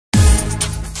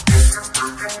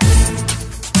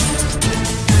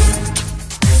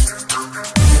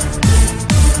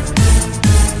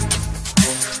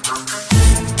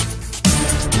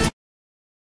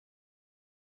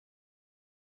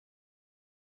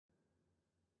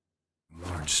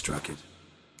charge struck it.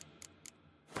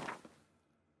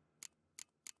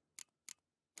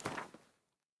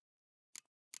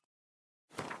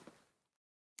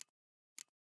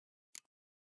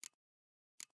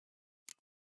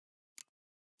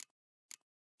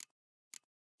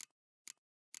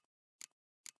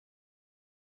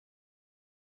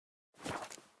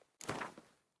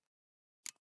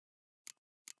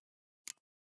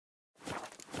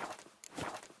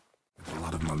 With a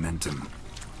lot of momentum.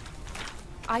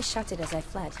 I shut it as I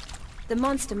fled. The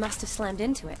monster must have slammed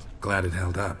into it. Glad it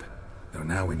held up. Though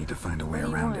now we need to find a way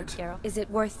around it. Geralt? Is it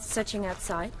worth searching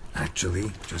outside?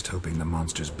 Actually, just hoping the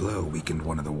monster's blow weakened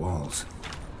one of the walls.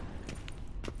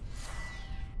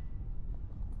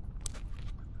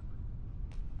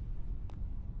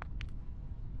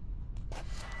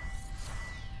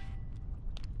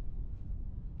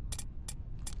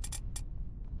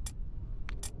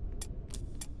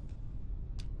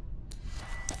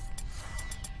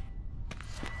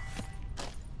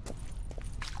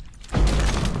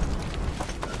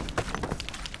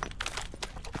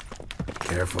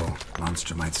 Careful,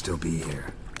 monster might still be here.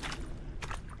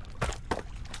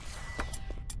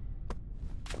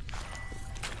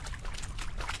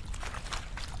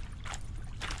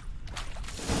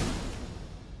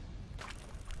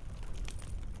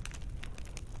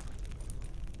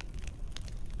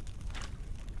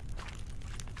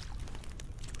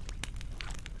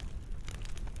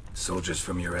 Soldiers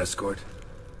from your escort?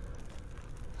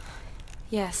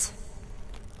 Yes.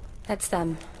 That's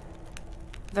them.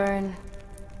 Vern,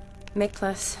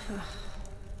 Miklas.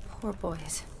 Poor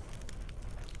boys.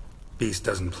 Beast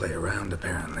doesn't play around,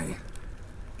 apparently.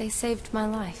 They saved my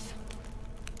life.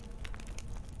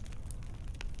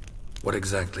 What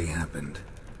exactly happened?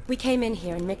 We came in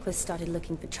here and Miklas started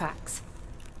looking for tracks.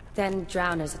 Then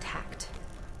drowners attacked.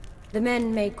 The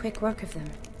men made quick work of them.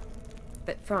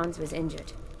 But Franz was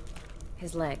injured.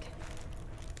 His leg.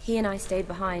 He and I stayed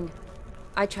behind.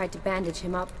 I tried to bandage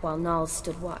him up while Nals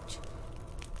stood watch.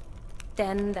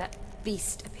 Then that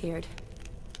beast appeared.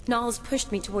 Nals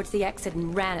pushed me towards the exit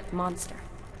and ran at the monster.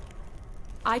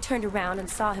 I turned around and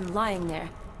saw him lying there,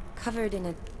 covered in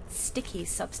a sticky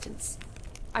substance.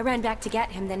 I ran back to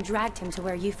get him, then dragged him to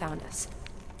where you found us.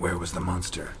 Where was the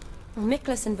monster? Well,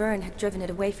 Miklas and Vern had driven it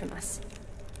away from us.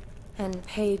 And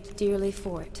paid dearly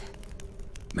for it.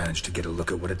 Managed to get a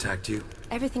look at what attacked you?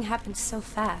 Everything happened so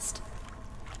fast.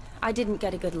 I didn't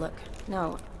get a good look,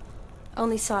 no.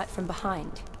 Only saw it from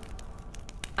behind.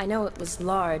 I know it was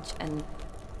large and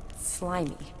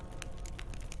slimy.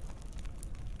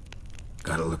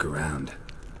 Gotta look around.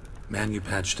 Man you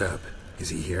patched up, is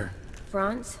he here?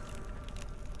 Franz?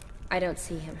 I don't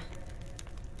see him.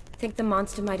 Think the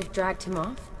monster might have dragged him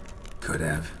off? Could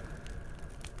have.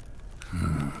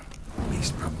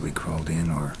 Beast probably crawled in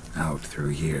or out through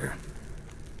here.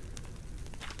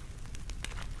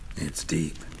 It's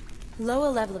deep. Lower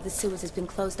level of the sewers has been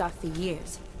closed off for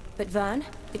years. But Vern,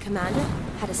 the commander,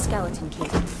 had a skeleton key.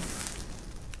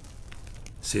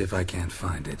 See if I can't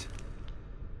find it.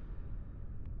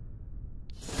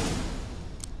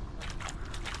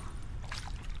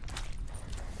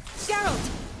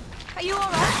 Geralt! Are you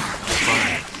alright?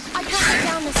 Fine. I can't get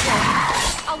down this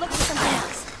way. I'll look for something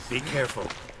else. Be careful.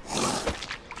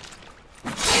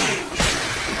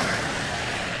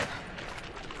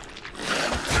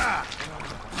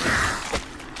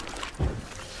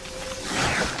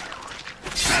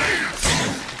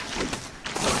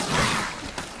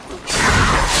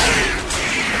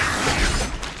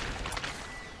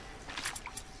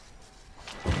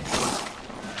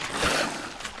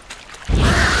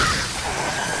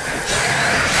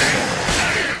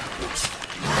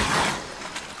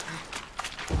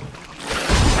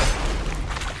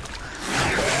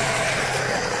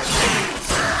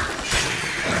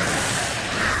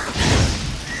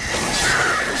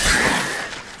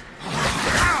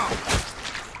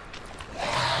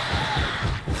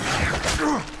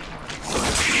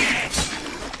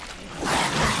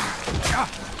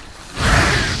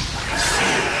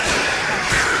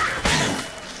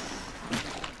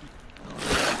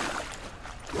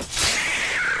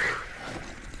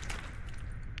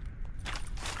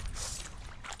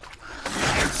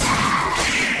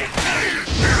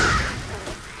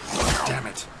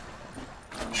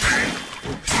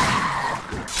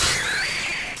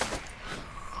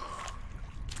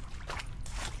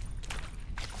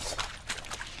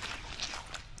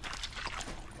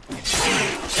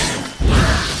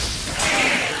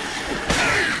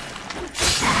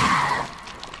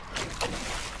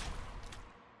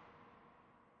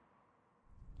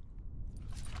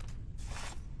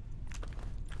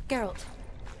 Geralt,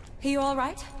 are you all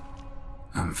right?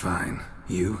 I'm fine.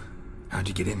 You? How'd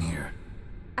you get in here?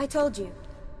 I told you.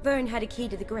 Vern had a key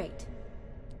to the grate.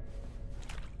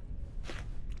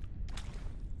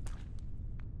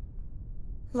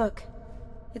 Look,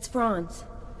 it's Franz.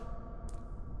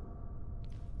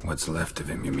 What's left of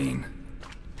him, you mean?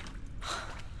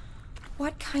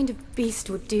 What kind of beast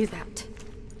would do that?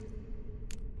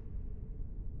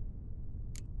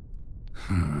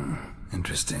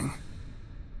 Interesting.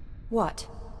 What?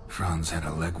 Franz had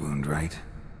a leg wound, right?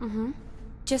 Mm-hmm.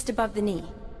 Just above the knee.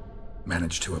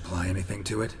 Managed to apply anything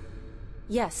to it?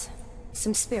 Yes.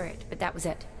 Some spirit, but that was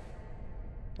it.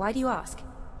 Why do you ask?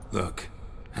 Look,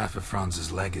 half of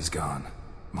Franz's leg is gone.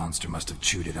 Monster must have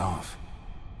chewed it off.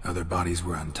 Other bodies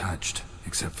were untouched,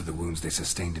 except for the wounds they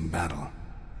sustained in battle.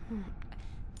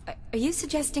 Are you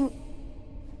suggesting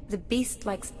the beast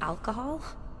likes alcohol?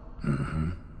 Mm-hmm.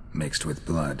 Mixed with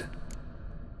blood.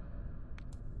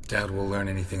 Doubt we'll learn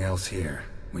anything else here.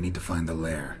 We need to find the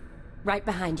lair. Right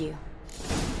behind you.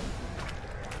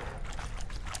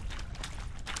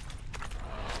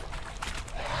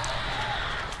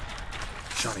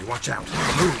 Shawnee, watch out.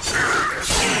 Move!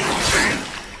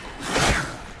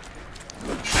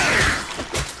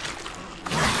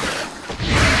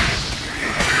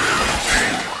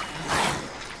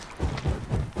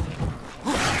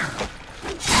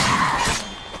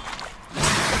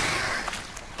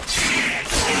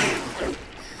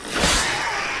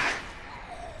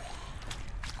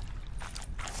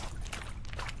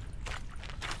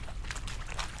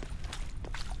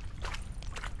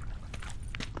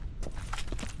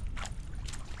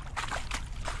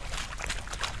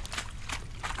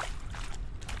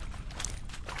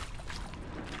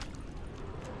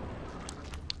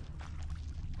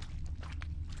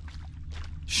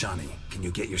 Shawnee, can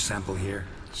you get your sample here?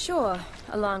 Sure,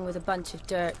 along with a bunch of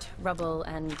dirt, rubble,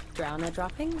 and drowner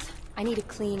droppings. I need a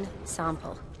clean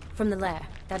sample. From the lair,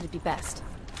 that'd be best.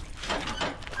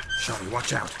 Shawnee,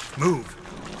 watch out. Move!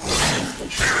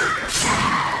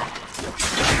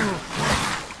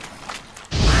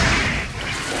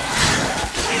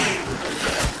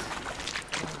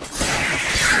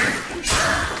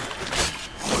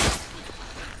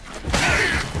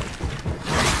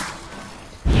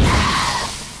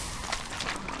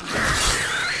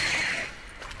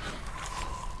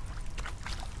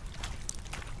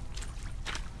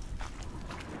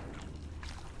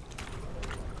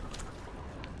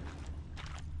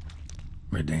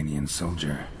 Redanian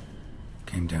soldier.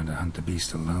 Came down to hunt the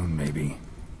beast alone, maybe.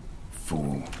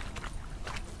 Fool.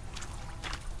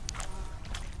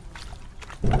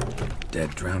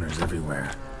 Dead drowners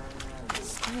everywhere.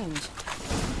 Strange.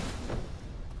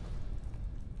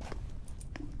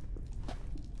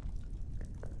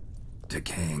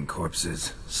 Decaying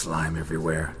corpses, slime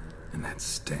everywhere, and that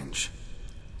stench.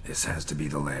 This has to be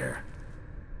the lair.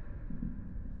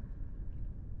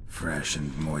 Fresh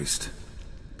and moist.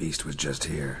 Beast was just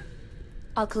here.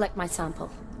 I'll collect my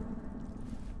sample.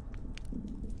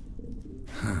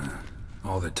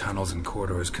 All the tunnels and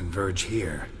corridors converge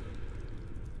here.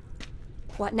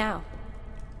 What now?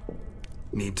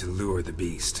 Need to lure the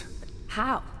beast.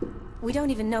 How? We don't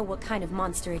even know what kind of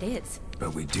monster it is.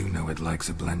 But we do know it likes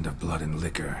a blend of blood and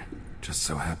liquor. Just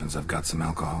so happens I've got some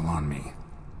alcohol on me.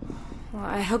 Well,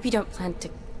 I hope you don't plan to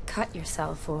cut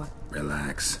yourself or...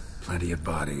 Relax. Plenty of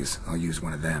bodies. I'll use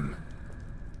one of them.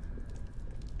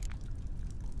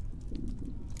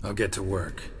 I'll get to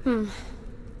work.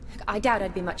 I doubt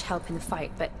I'd be much help in the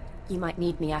fight, but you might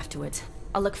need me afterwards.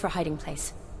 I'll look for a hiding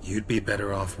place. You'd be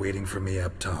better off waiting for me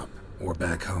up top, or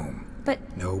back home.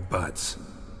 But... No buts.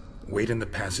 Wait in the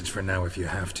passage for now if you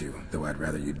have to, though I'd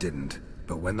rather you didn't.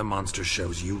 But when the monster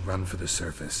shows, you run for the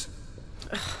surface.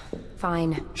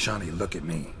 Fine. Shawnee, look at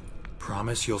me.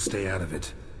 Promise you'll stay out of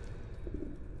it.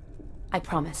 I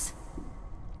promise.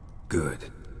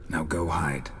 Good. Now go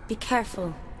hide. Be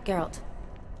careful, Geralt.